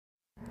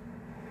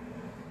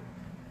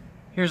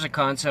Here's a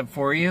concept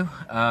for you.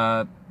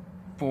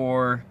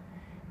 For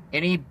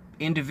any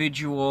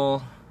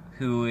individual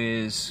who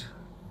is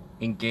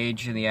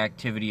engaged in the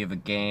activity of a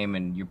game,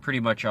 and you're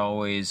pretty much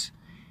always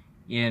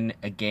in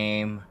a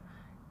game,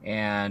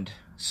 and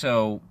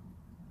so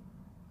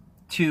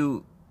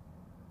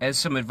as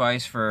some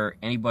advice for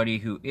anybody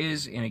who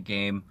is in a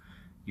game,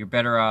 you're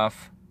better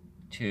off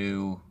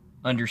to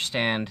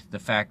understand the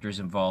factors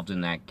involved in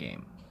that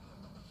game.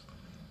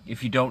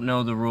 If you don't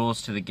know the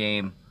rules to the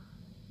game,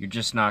 you're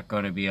just not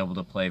going to be able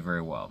to play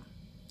very well.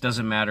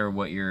 Doesn't matter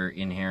what your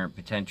inherent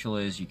potential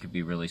is. You could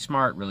be really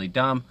smart, really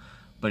dumb,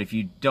 but if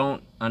you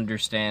don't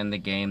understand the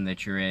game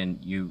that you're in,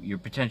 your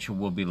potential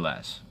will be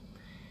less.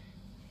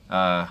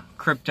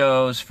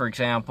 Cryptos, for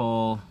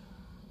example,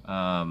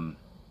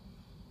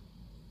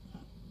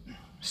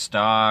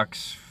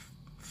 stocks,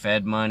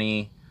 Fed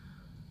money,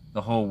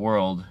 the whole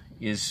world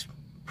is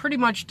pretty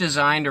much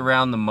designed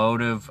around the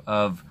motive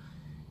of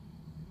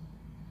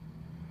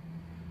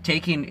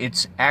taking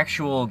its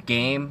actual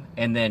game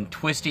and then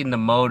twisting the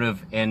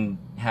motive and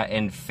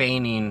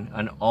feigning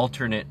an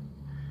alternate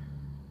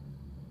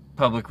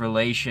public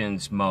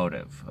relations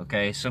motive.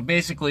 Okay, so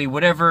basically,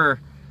 whatever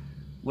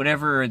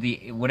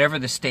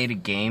the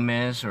stated game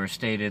is, or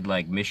stated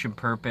like mission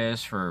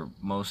purpose for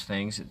most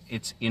things,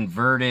 it's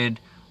inverted,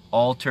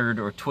 altered,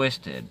 or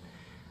twisted.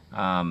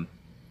 I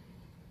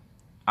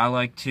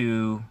like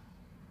to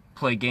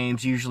play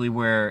games usually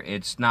where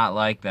it's not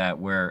like that,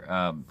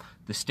 where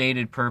the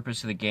stated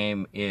purpose of the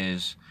game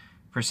is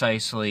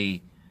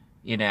precisely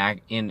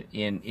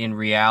in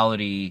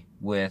reality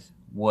with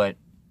what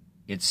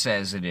it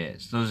says it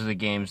is. Those are the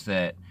games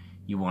that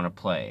you want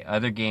to play.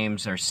 Other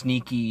games are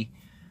sneaky,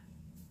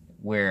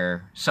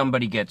 where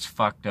somebody gets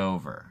fucked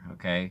over,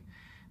 okay?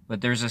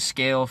 But there's a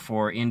scale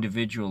for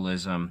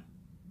individualism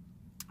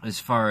as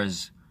far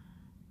as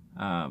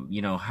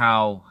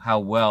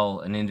how well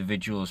an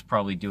individual is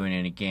probably doing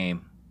in a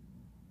game.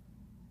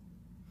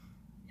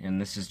 And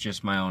this is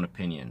just my own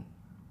opinion.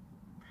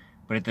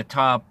 But at the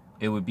top,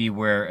 it would be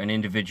where an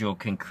individual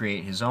can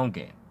create his own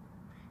game.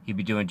 He'd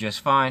be doing just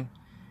fine,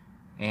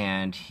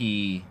 and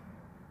he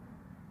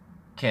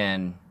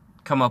can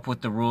come up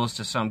with the rules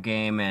to some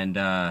game and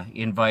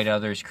invite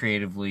others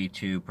creatively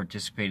to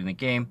participate in the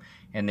game,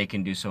 and they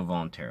can do so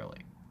voluntarily.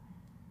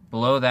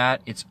 Below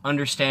that, it's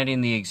understanding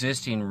the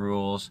existing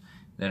rules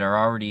that are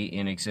already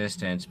in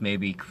existence,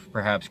 maybe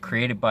perhaps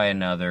created by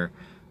another,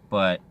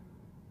 but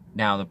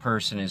now the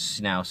person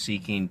is now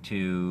seeking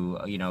to,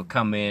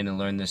 come in and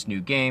learn this new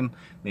game.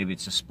 Maybe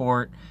it's a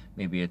sport,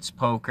 maybe it's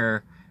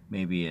poker,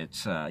 maybe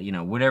it's,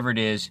 whatever it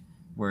is,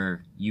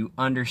 where you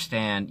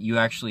understand, you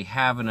actually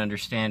have an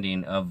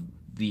understanding of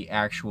the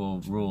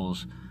actual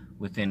rules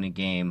within the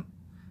game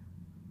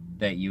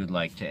that you would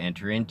like to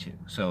enter into.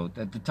 So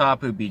at the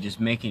top, it would be just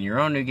making your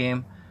own new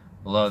game.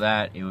 Below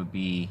that, it would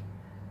be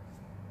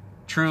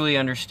truly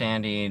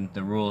understanding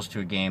the rules to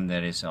a game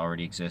that is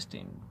already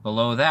existing.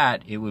 Below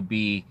that, it would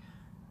be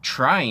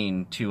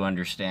trying to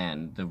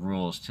understand the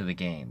rules to the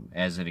game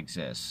as it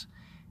exists.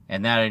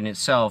 And that in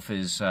itself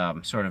is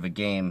sort of a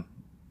game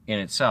in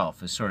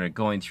itself, is sort of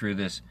going through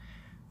this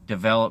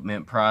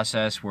development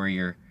process where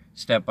you're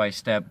step by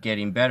step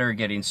getting better,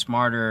 getting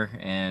smarter,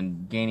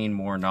 and gaining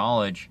more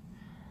knowledge.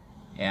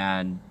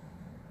 And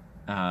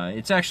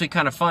it's actually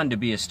kind of fun to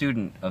be a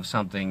student of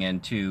something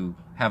and to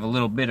have a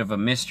little bit of a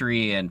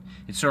mystery, and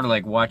it's sort of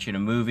like watching a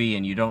movie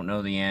and you don't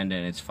know the end,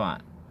 and it's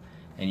fun.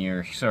 And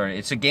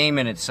it's a game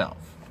in itself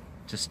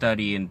to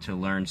study and to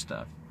learn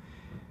stuff.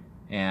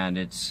 And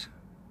it's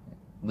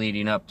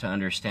leading up to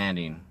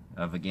understanding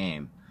of a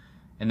game.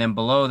 And then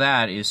below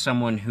that is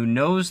someone who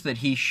knows that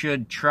he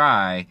should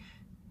try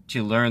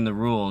to learn the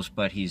rules,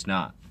 but he's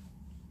not.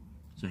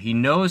 So he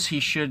knows he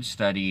should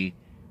study,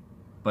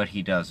 but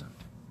he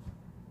doesn't.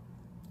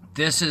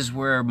 This is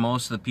where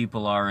most of the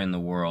people are in the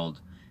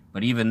world,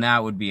 but even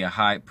that would be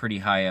a pretty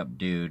high up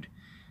dude,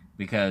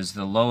 because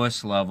the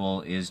lowest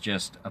level is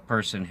just a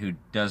person who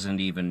doesn't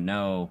even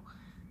know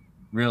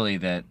really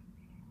that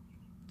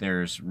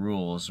there's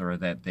rules, or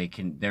that they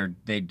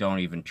don't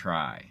even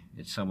try.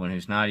 It's someone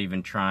who's not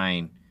even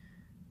trying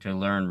to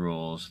learn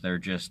rules. They're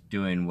just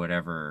doing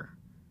whatever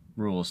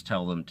rules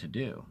tell them to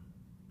do.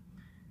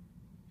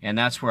 And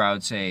that's where I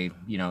would say,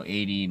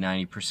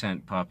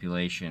 80-90%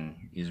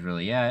 population is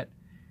really at.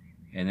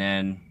 And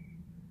then,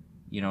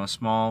 a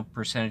small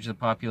percentage of the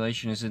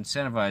population is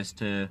incentivized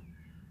to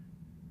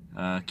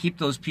keep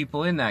those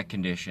people in that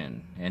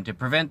condition, and to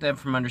prevent them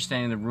from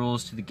understanding the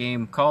rules to the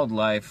game called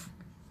life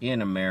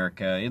in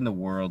America, in the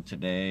world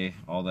today,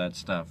 all that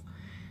stuff.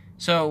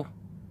 So,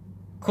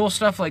 cool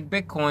stuff like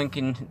Bitcoin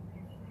can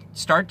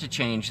start to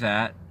change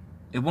that.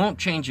 It won't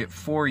change it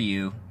for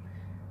you,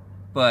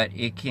 but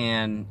it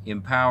can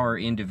empower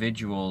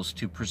individuals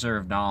to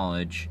preserve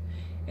knowledge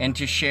and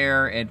to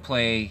share and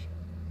play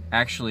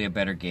actually a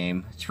better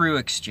game through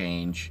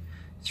exchange,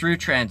 through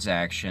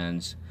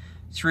transactions,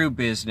 through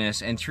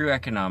business, and through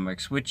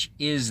economics, which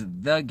is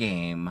the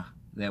game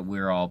that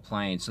we're all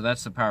playing. So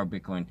that's the power of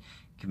Bitcoin.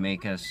 It can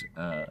make us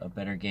a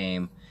better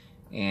game.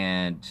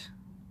 And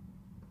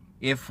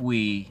if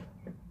we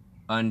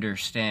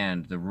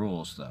understand the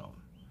rules, though.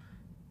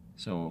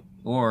 So,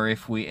 or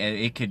if we,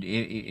 it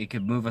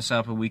could move us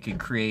up, and we could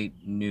create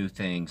new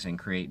things and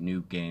create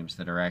new games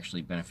that are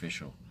actually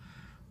beneficial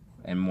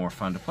and more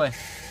fun to play.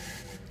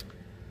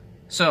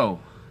 So,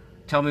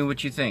 tell me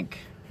what you think.